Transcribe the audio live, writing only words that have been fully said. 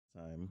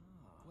time.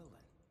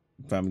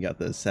 Finally got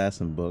the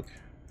assassin book.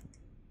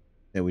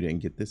 And we didn't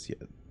get this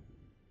yet.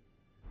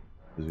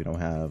 Because we don't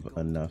have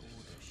enough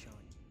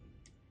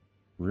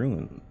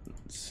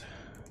ruins.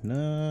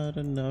 Not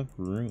enough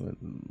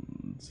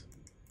ruins.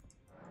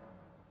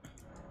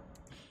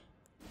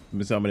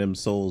 Give some of them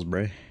souls,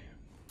 bruh.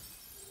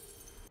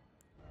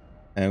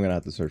 I'm gonna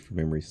have to search for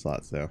memory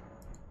slots though.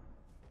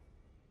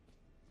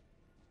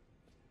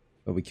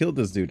 But we killed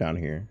this dude down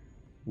here,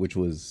 which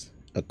was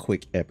a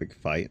quick epic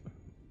fight.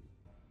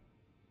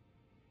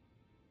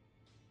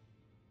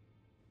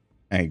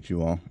 Thank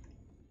you all.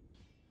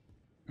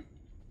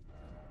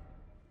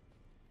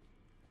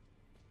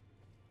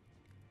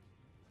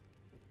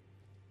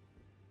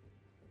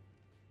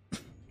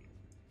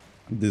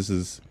 This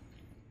is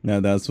now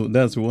that's one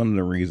of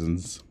the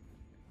reasons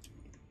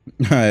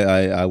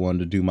I wanted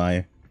to do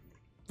my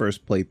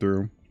first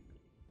playthrough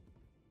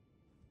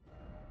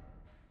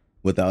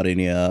without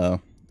any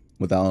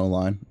without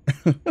online.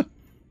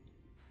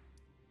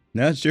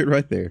 That shit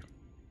right there.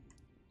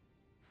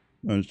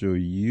 I'm show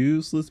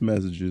useless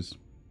messages.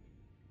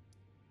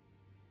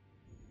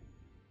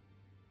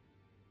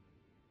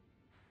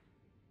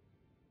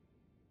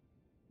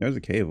 There's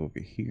a cave over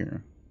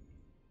here.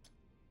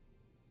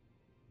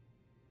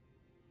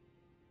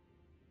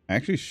 I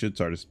actually should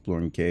start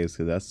exploring caves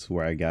because that's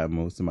where I got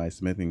most of my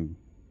smithing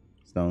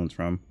stones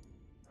from.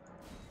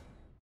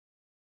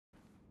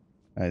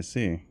 I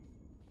see.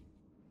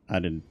 I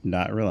did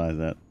not realize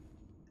that.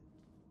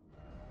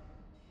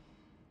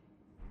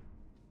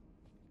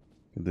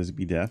 Could this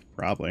be death?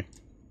 Probably.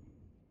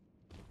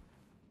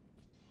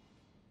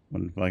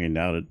 Wouldn't fucking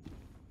doubt it.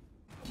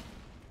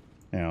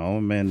 Yeah, all my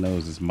man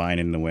knows is mine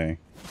in the way.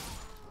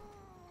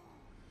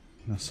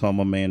 That's all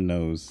my man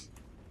knows.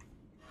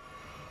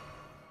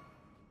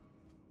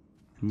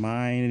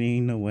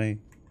 Mining away.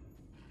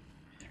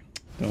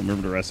 Don't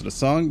remember the rest of the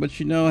song, but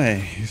you know, hey.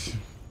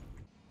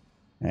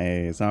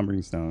 Hey, it's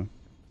Sombering Stone.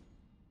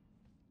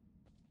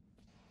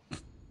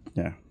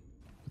 Yeah,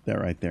 put that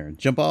right there.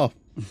 Jump off.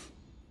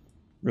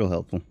 Real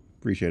helpful.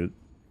 Appreciate it.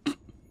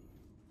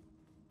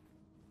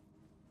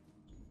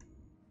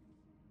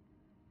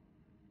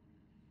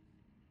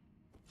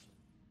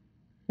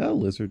 Oh,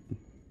 lizard.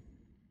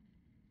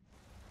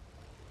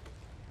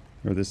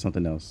 Or there's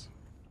something else.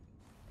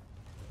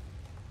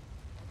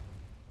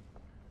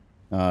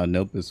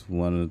 Nope, it's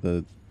one of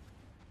the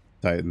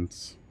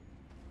titans.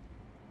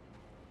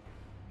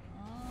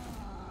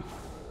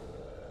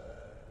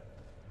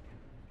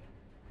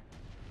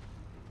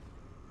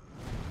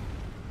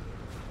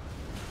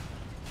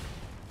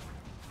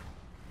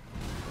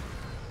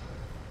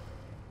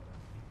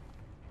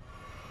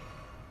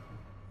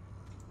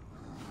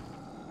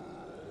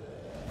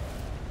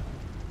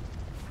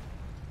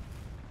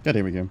 God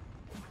damn it, game.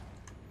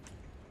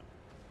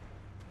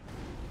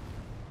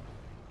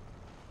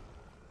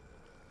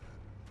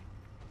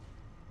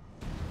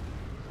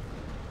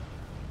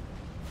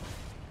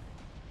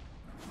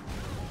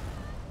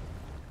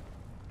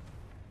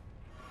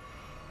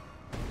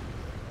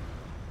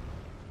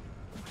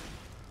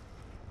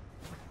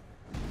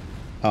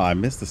 Oh, I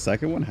missed the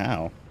second one?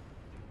 How?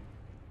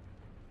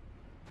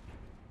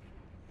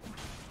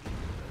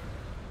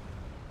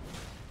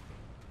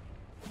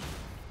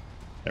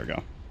 There we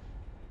go.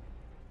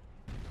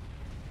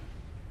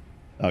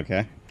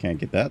 Okay, can't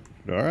get that.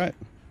 Alright.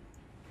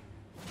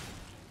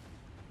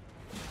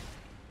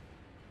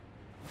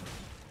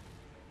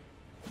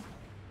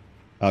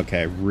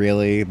 Okay,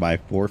 really? My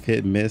fourth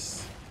hit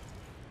miss?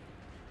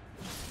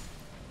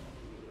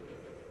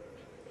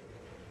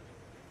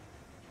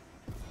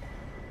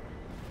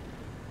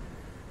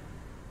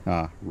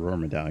 Ah, Roar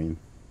Medallion.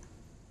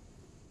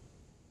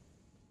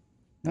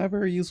 Not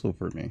very useful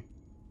for me.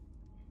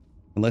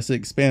 Unless it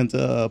expands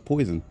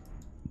poison.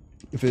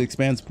 If it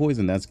expands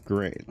poison, that's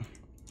great.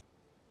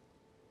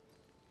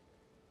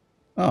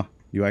 Oh,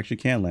 you actually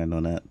can land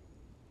on that.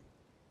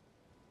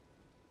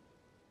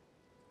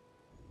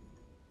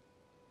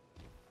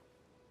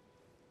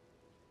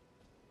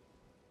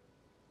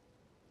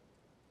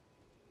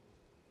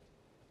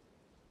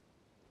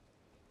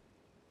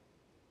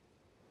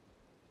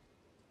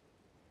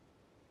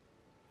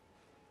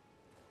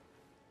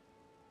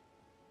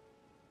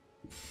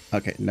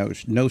 Okay,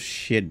 no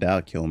shit,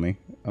 that'll kill me.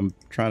 I'm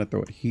trying to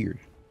throw it here.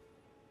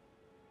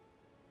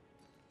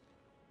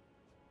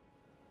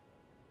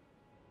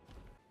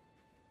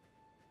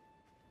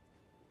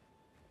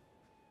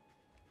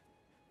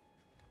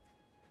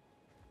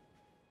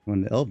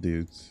 One of the elf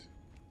dudes.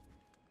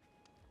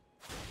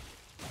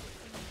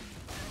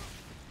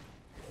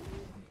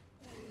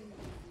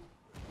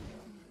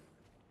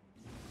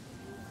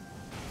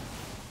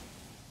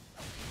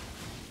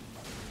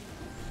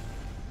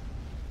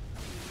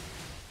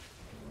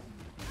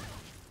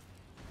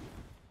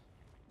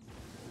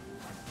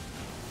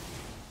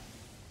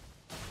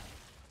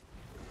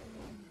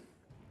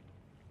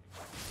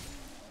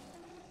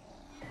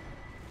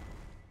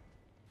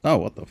 Oh,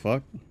 what the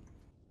fuck?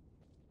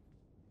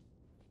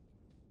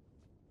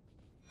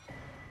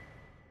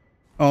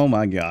 Oh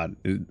my god.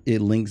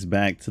 It links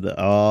back to the...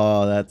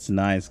 Oh, that's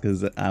nice,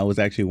 because I was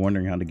actually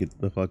wondering how to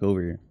get the fuck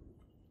over here.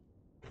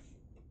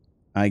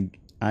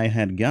 I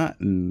had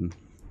gotten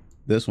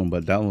this one,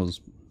 but that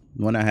was...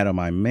 one I had on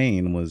my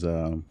main was...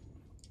 well,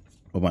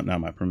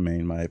 not my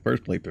main, my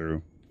first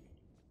playthrough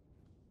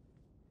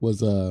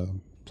was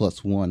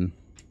 +1.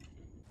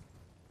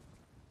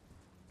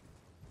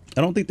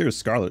 I don't think there's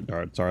scarlet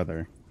darts, are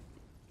there?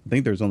 I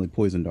think there's only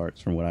poison darts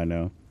from what I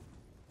know.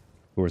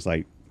 Or it's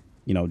like,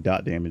 you know,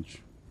 dot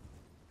damage.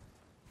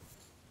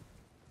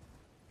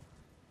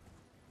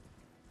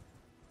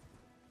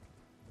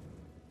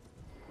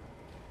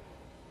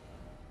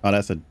 Oh,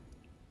 that's a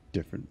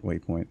different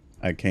waypoint.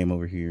 I came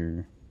over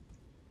here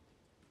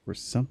for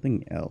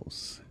something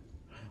else.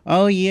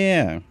 Oh,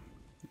 yeah.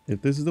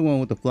 If this is the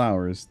one with the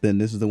flowers, then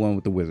this is the one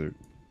with the wizard.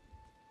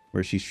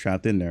 Where she's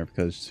trapped in there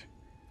because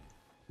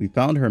we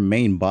found her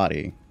main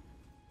body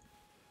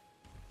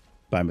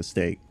by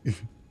mistake.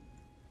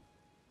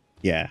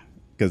 Yeah,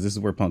 because this is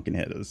where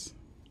Pumpkinhead is.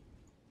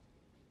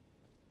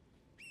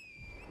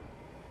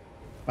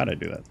 Why'd I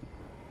do that?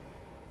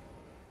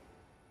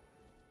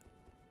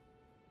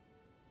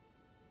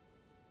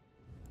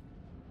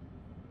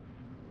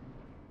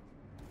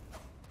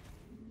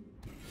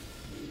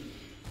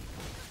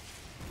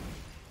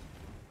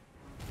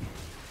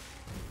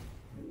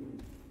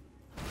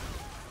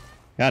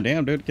 God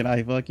damn, dude, can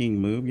I fucking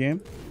move, game?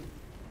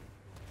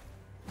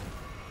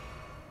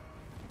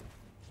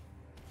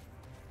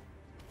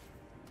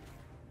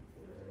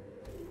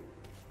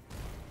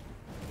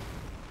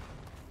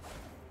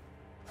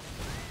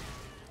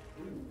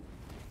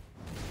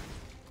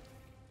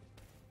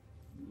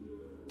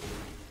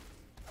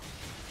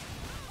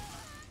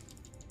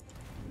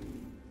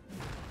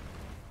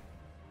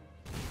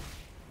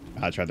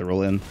 I tried to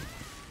roll in.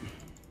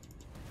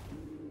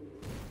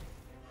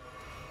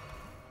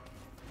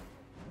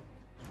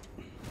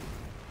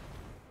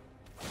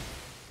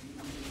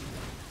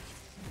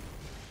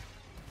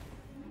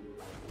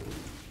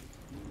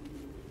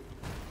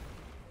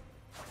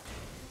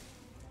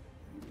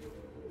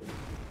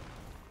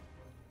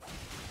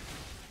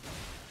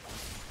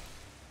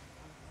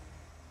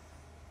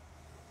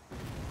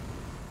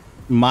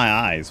 My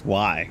eyes,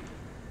 why?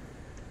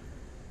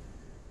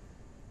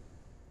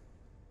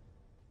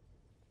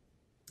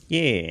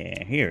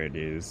 Yeah, here it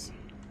is.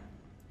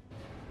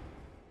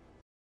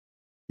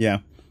 Yeah.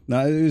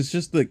 No, it's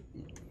just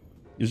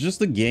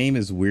the game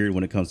is weird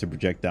when it comes to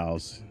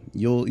projectiles.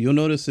 You'll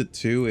notice it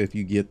too if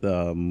you get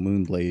the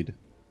Moonblade.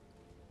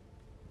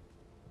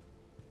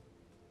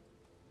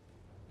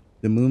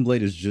 The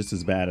Moonblade is just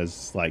as bad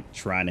as like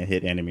trying to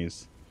hit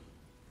enemies.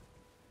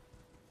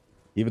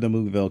 Even the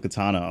Moonveil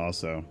Katana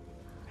also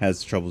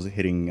has troubles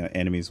hitting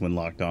enemies when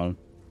locked on.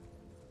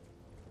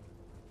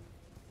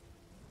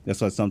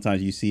 That's why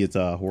sometimes you see its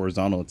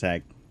horizontal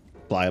attack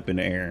fly up in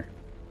the air.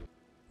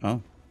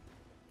 Oh.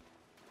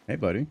 Hey,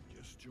 buddy.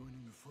 Just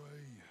joining the fray.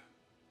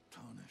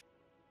 Tarnished.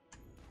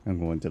 I'm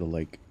going to the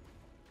lake.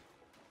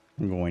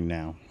 I'm going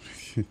now.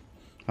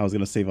 I was going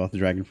to save off the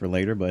dragon for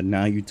later, but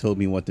now you told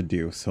me what to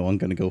do, so I'm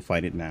going to go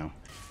fight it now.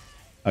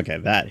 Okay,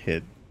 that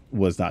hit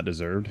was not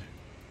deserved.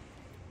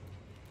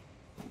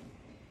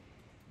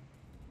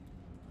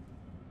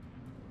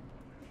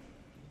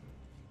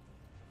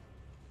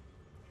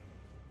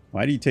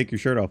 Why do you take your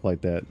shirt off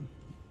like that?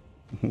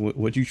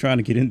 What you trying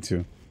to get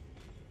into?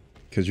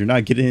 Because you're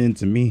not getting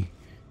into me.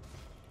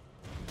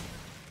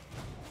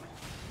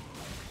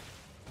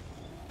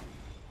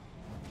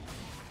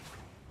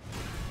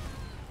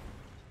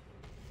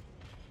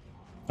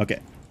 Okay.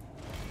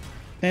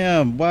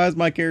 Damn, why is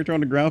my character on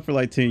the ground for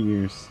like 10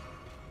 years?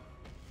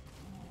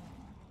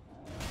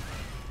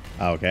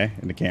 Oh, okay,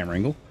 in the camera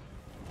angle.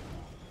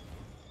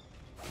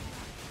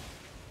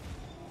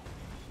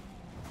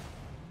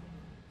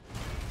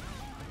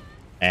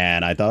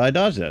 And I thought I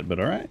dodged that, but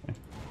alright.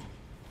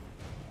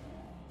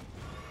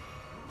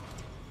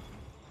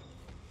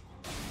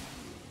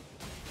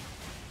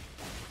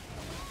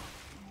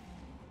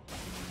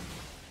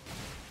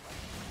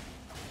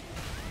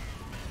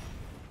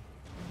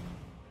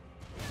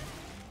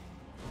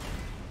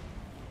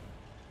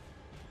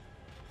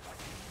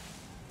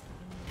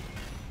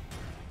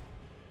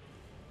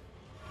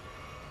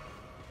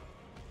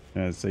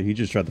 So he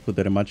just tried to put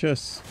that in my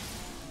chest.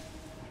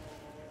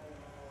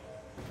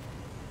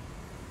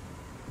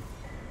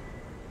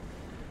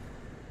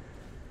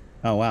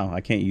 Oh wow, I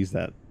can't use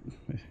that.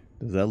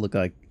 Does that look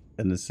like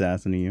an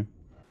assassin to you?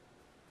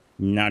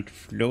 Not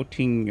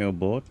floating your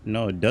boat?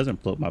 No, it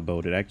doesn't float my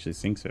boat. It actually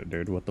sinks it,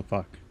 dude. What the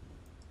fuck?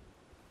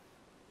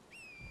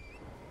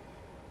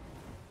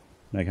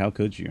 Like, how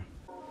could you?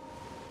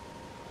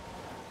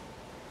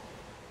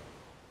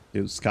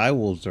 Dude,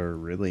 Skywolves are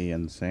really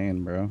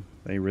insane, bro.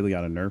 They really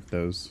gotta nerf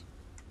those.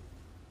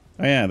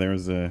 Oh yeah, there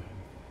was a...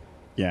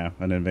 yeah,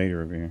 an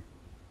invader over here.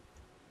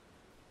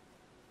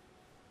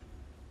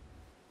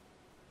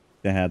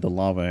 They had the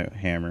lava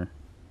hammer.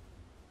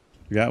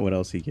 Forgot what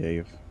else he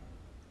gave.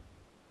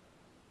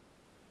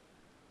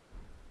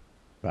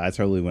 But I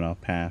totally went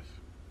off path.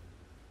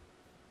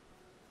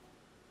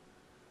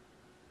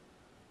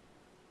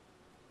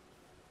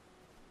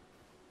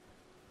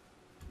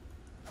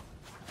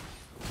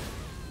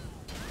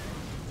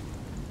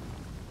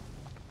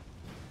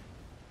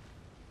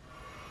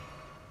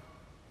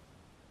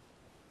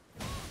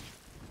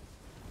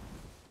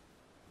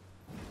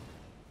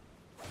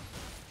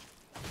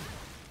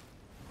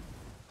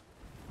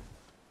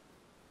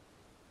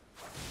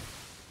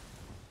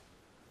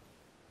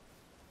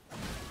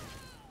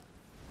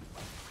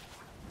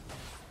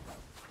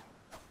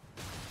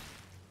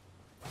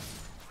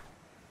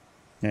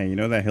 Yeah, you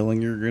know that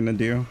healing you're gonna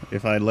do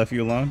if I left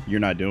you alone? You're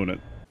not doing it.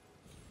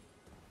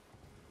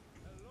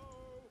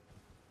 Hello?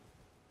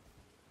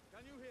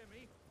 Can you hear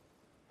me?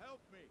 Help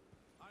me.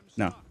 I'm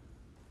No. stuck.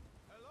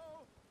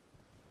 Hello?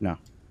 No.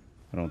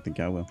 I don't think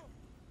I will. Hello?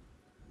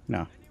 No.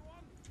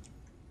 Anyone?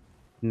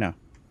 No.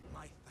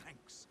 My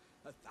thanks.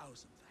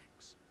 1,000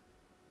 thanks.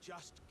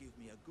 Just give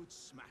me a good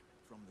smack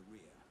from the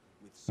rear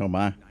with Oh something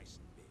my. nice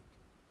and big.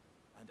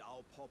 And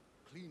I'll pop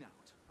clean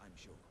out, I'm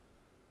sure.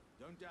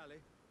 Don't dally.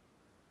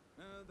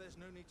 There's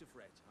no need to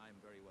fret. I'm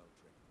very well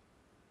trained.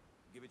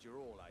 Give it your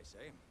all, I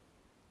say.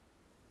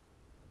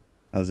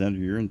 Alexander,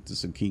 you're into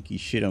some kinky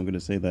shit. I'm gonna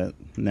say that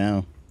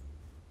now.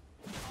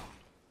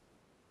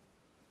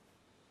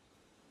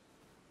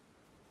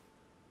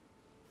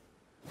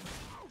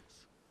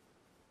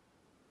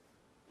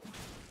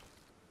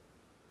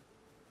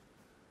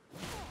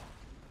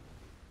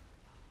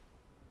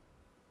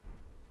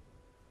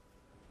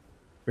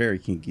 Very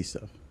kinky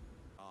stuff.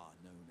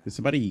 Did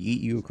somebody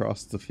eat you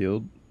across the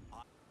field?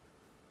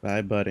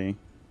 Bye, buddy.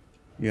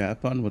 You have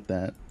fun with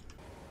that.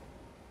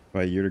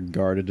 While you're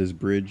guarded this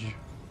bridge.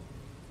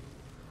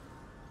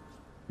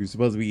 You're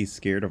supposed to be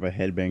scared of a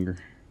headbanger.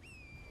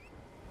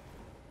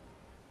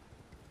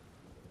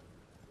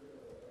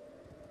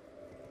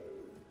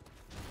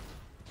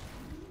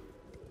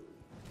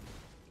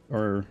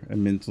 Or a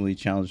mentally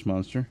challenged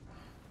monster.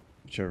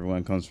 Whichever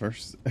one comes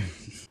first.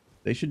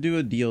 They should do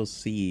a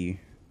DLC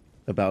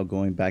about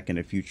going back in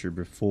the future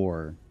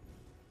before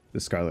the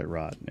Scarlet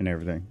Rot and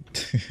everything.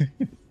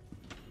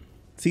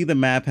 See the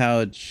map how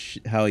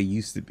it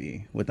used to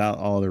be without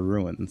all the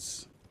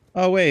ruins.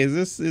 Oh wait,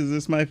 is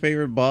this my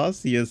favorite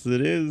boss? Yes,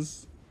 it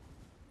is.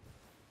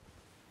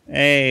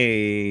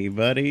 Hey,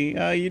 buddy,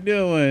 how you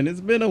doing?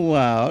 It's been a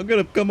while. I'm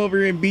gonna come over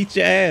here and beat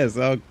your ass.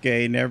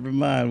 Okay, never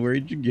mind.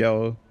 Where'd you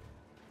go?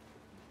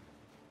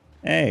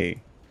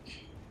 Hey,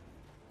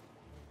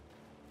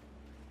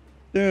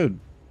 dude,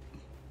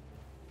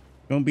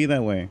 don't be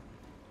that way.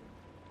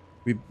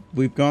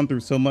 We've gone through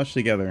so much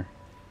together.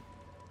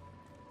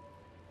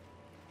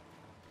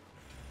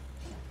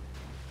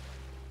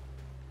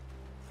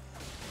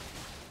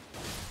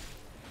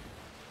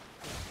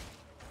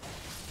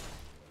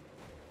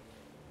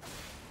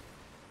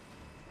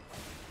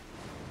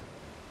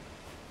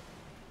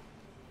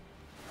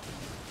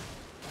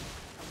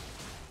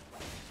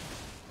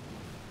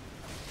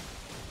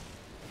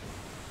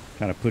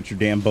 Kind of put your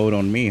damn boat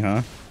on me,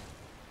 huh?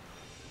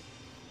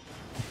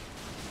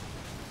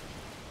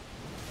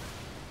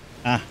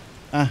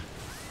 Ah.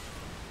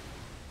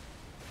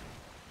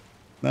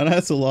 Now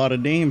that's a lot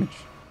of damage.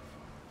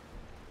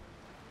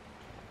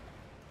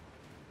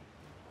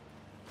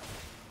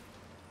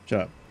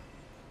 Shut up.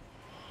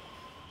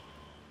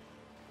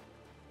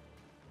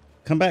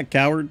 Come back,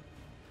 coward.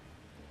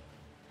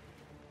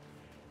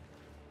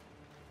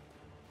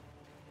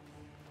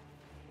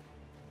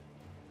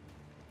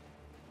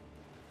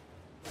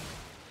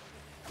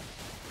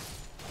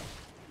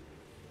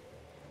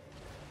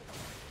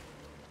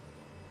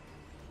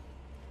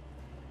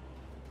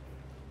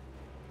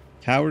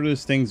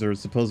 Cowardice things are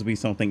supposed to be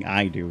something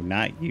I do,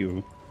 not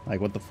you.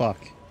 Like, what the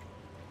fuck?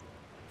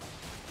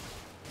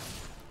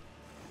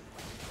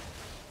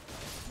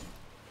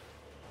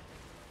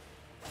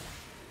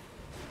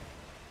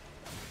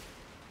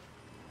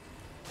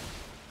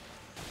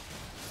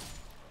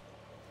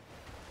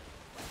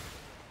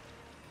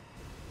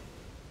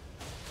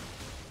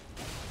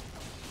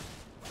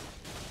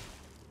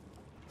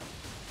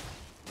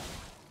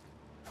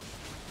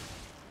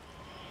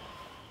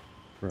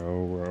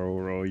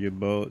 Row your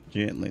boat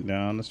gently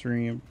down the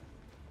stream.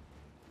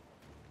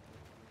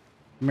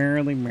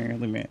 Merrily,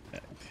 man.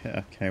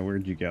 Okay,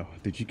 where'd you go?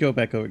 Did you go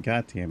back over?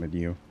 God damn it,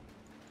 you.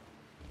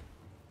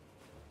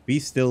 Be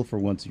still for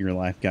once in your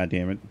life, god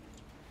damn it.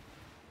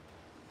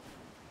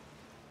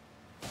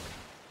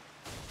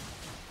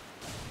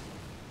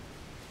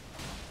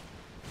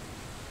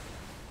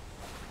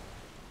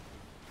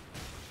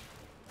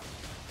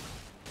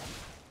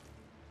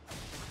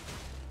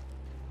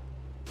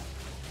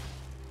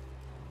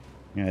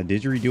 Yeah,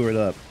 didgeridoo it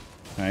up.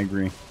 I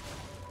agree.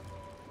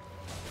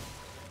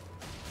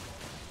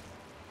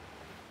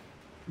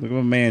 Look at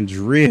my man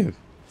drift.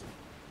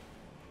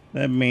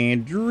 That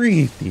man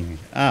drifting.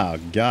 Oh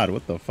god,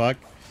 what the fuck?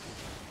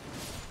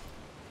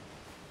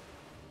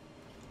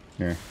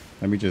 Here,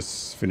 let me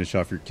just finish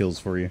off your kills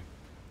for you.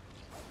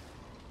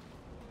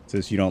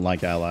 Since you don't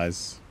like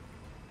allies.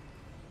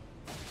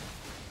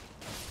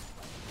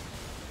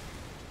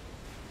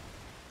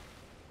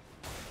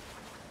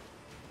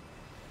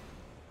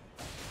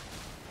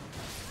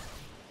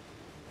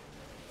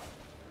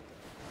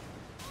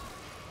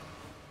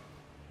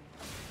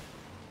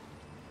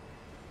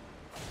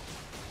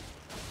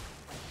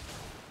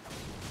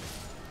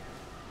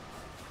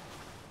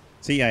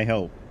 See, I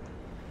help.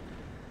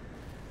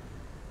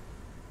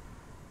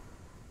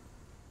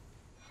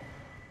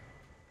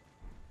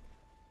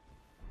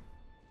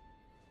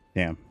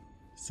 Damn.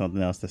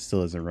 Something else that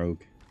still isn't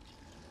rogue.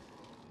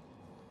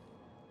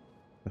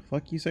 The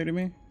fuck you say to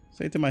me?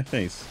 Say it to my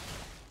face.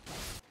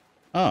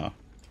 Oh.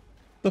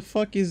 The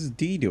fuck is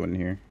D doing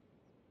here?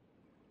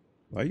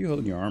 Why are you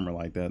holding your armor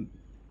like that?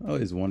 I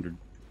always wondered.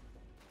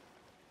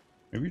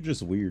 Maybe you're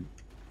just weird.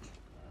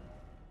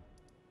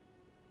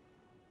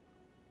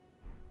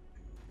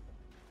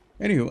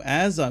 Anywho,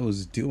 as I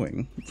was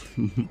doing...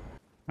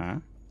 Huh?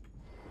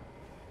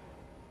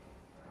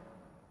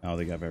 I don't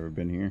think I've ever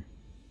been here.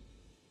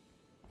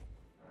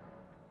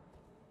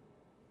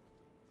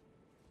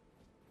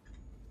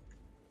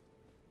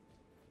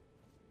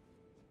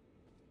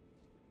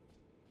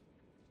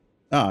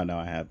 Oh, no,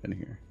 I have been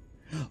here.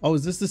 Oh,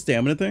 is this the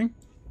stamina thing?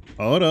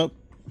 Hold up.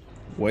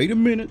 Wait a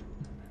minute.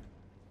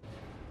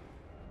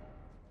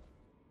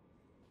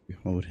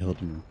 Hold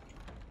Elden.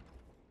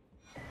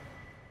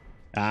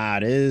 Ah,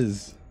 it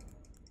is.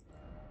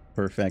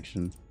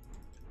 Perfection.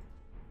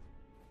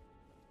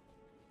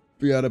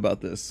 Forgot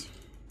about this.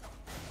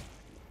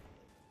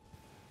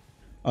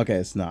 Okay,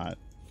 it's not.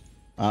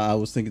 I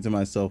was thinking to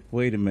myself,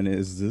 wait a minute,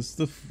 is this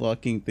the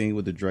fucking thing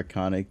with the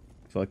draconic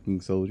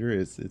fucking soldier?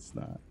 It's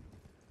not.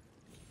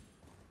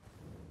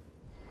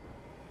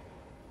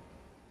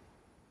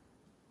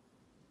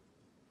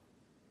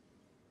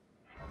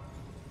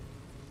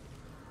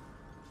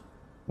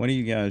 One of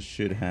you guys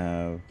should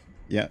have...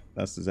 Yeah,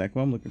 that's exactly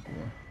what I'm looking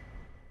for.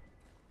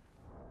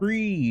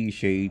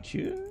 Appreciate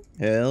you.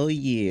 Hell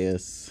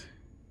yes.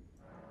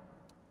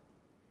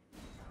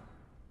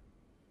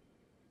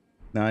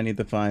 Now I need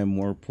to find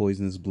more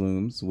poisonous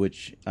blooms,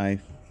 which I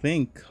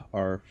think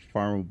are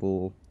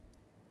farmable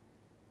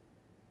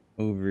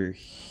over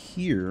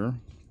here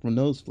from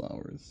those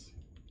flowers.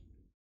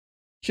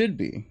 Should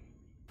be.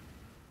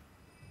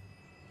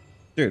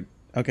 Dude,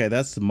 okay,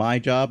 that's my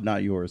job,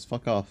 not yours.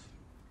 Fuck off.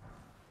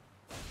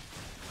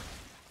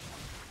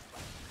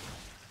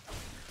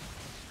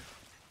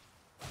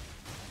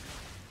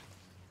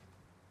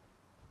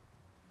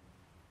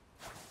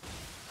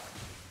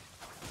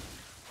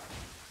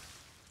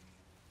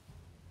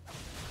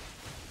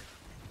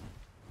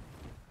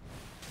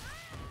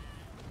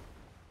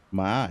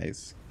 My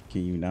eyes.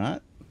 Can you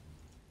not?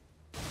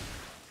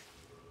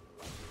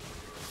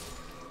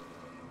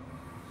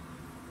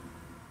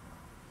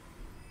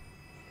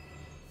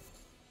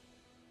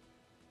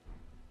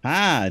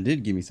 Ah, it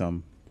did give me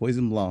some.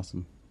 Poison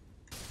blossom.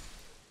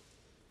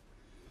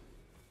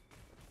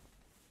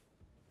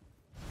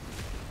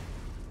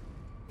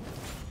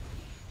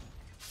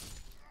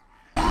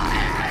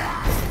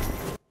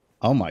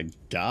 Oh my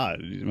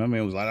god. My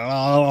man was like,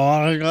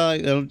 oh my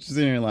god. I'm just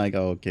sitting here like,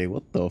 okay,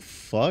 what the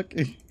fuck?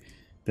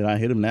 Did I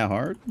hit him that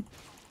hard?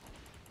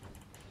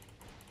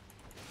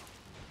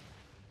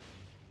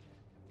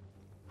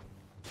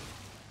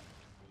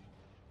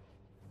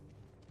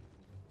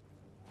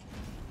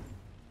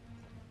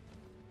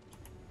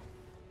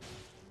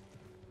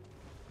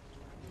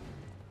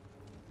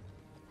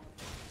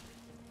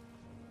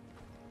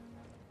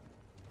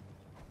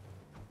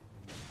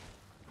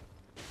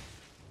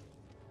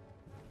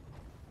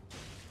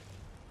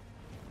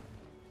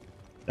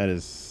 That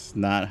is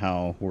not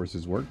how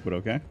horses work, but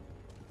okay.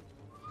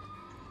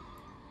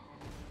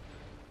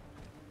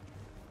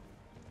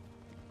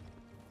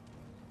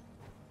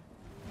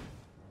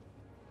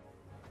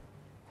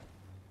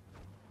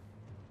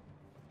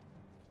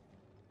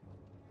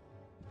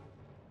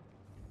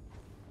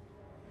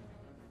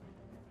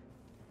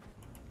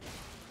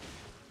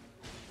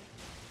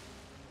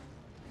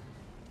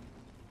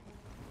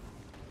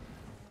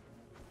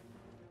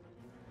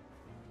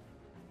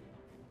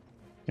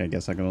 I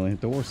guess I can only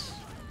hit the horse.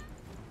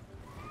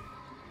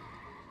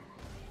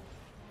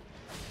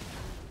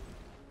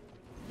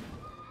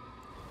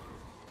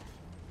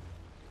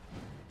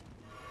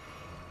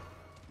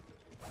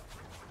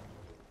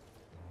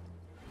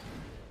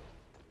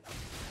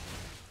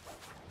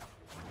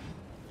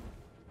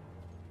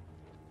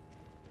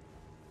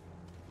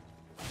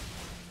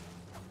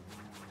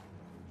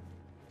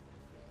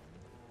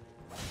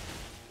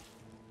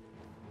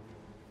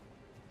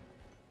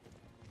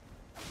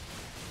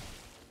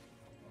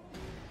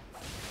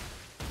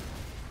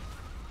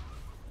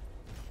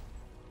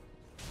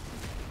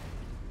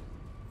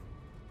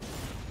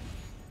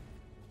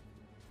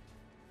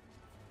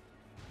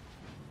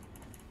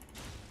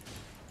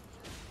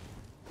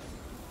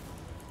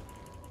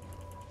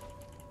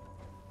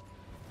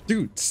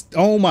 Dude,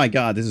 oh my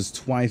god, this is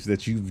twice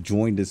that you've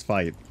joined this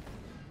fight.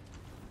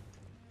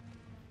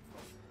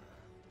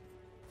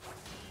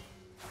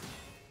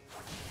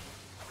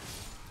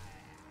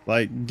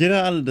 Like, get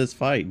out of this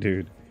fight,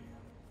 dude.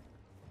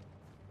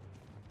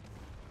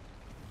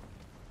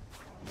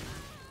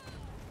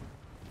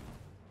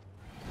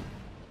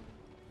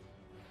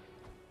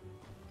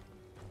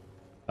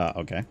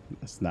 Okay.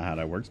 That's not how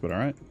that works, but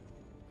alright.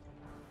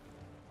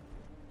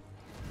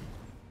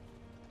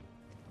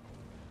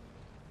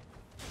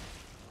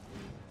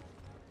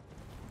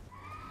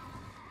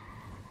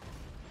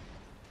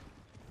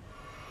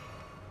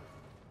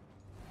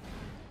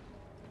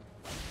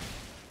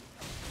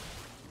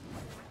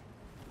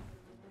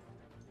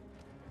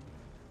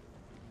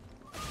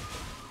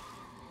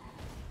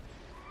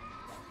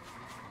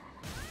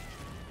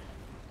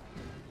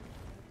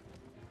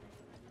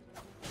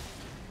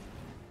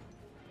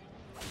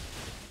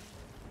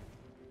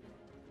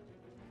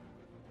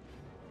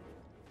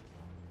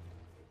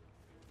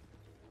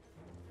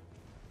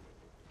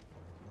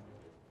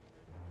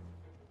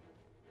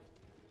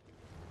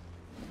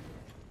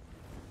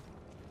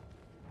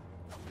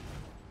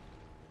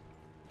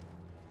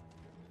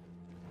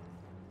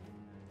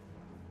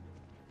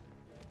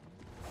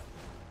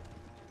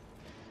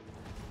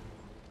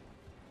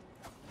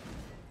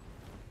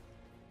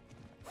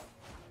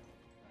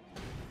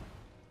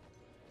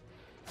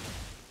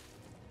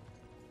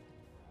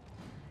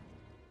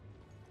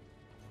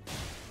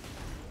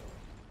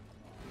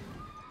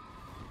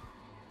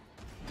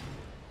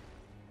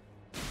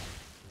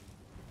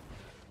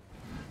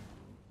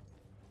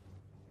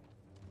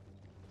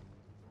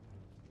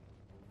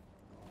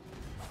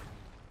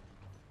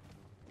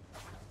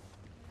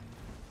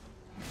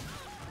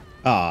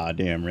 Ah,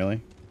 damn, really?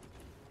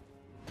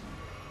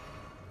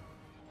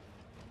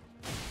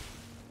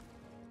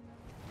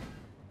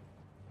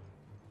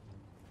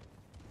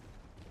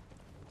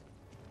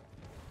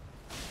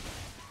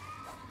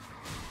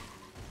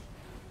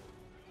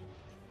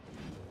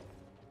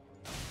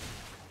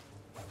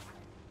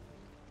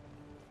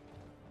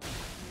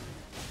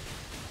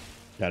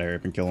 Gotta hurry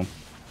up and kill him.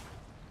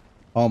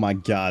 Oh my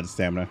god,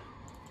 stamina.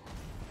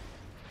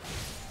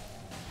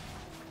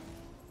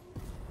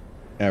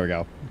 There we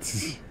go.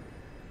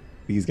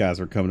 These guys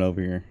were coming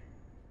over here.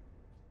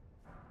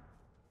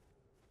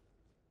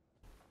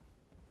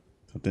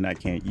 Something I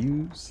can't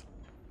use.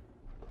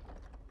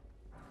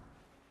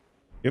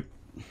 Yep.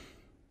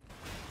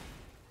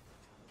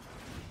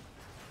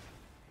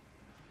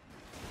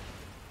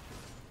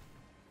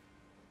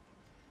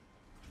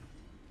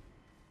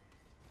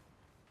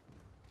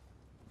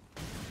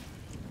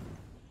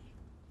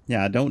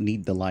 Yeah, I don't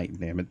need the light,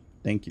 damn it.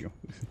 Thank you.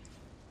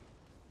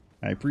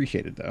 I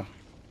appreciate it, though.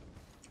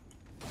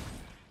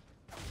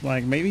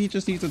 Like, maybe he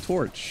just needs a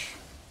torch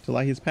to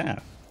light his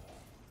path.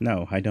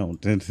 No, I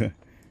don't.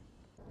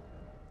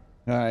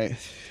 Alright.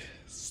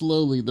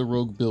 Slowly, the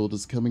rogue build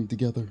is coming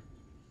together.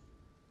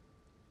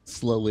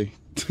 Slowly.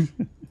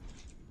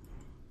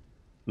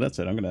 That's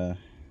it. I'm gonna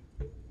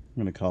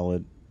call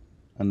it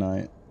a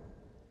night.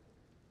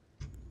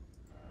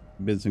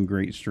 Been some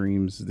great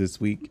streams this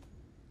week.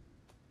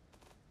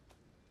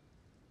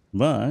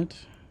 But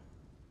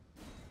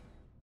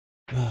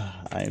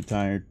I am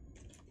tired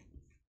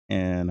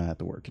and I have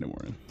to work in the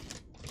morning.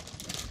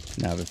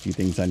 And I have a few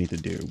things I need to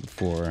do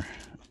before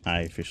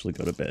I officially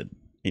go to bed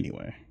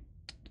anyway.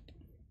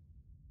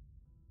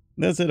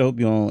 That's it. I hope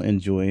you all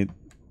enjoyed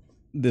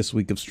this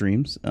week of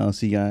streams. I'll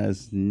see you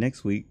guys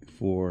next week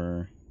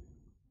for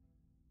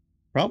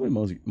probably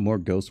more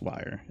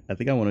Ghostwire. I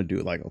think I want to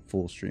do like a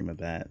full stream of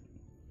that.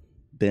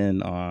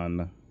 Then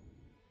on,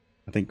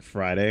 I think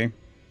Friday,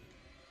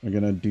 we're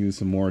gonna do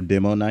some more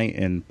demo night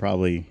and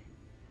probably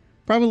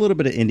a little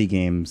bit of indie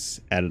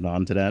games added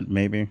on to that.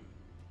 Maybe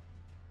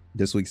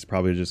this week's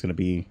probably just gonna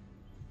be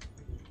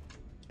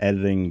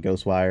editing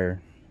Ghostwire,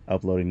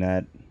 uploading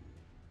that,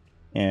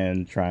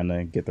 and trying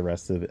to get the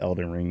rest of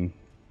Elden Ring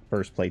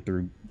first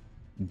playthrough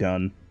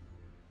done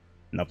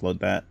and upload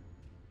that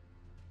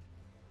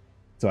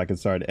so I can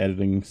start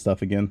editing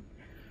stuff again.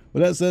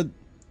 With that said,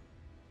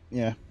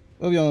 yeah,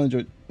 hope y'all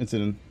enjoyed. It's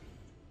in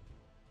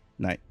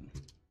night.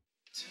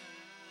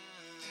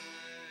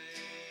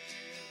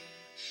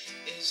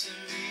 Is the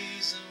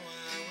reason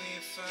why we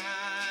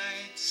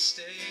fight to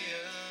stay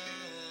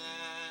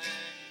alive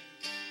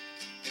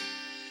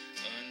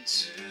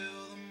until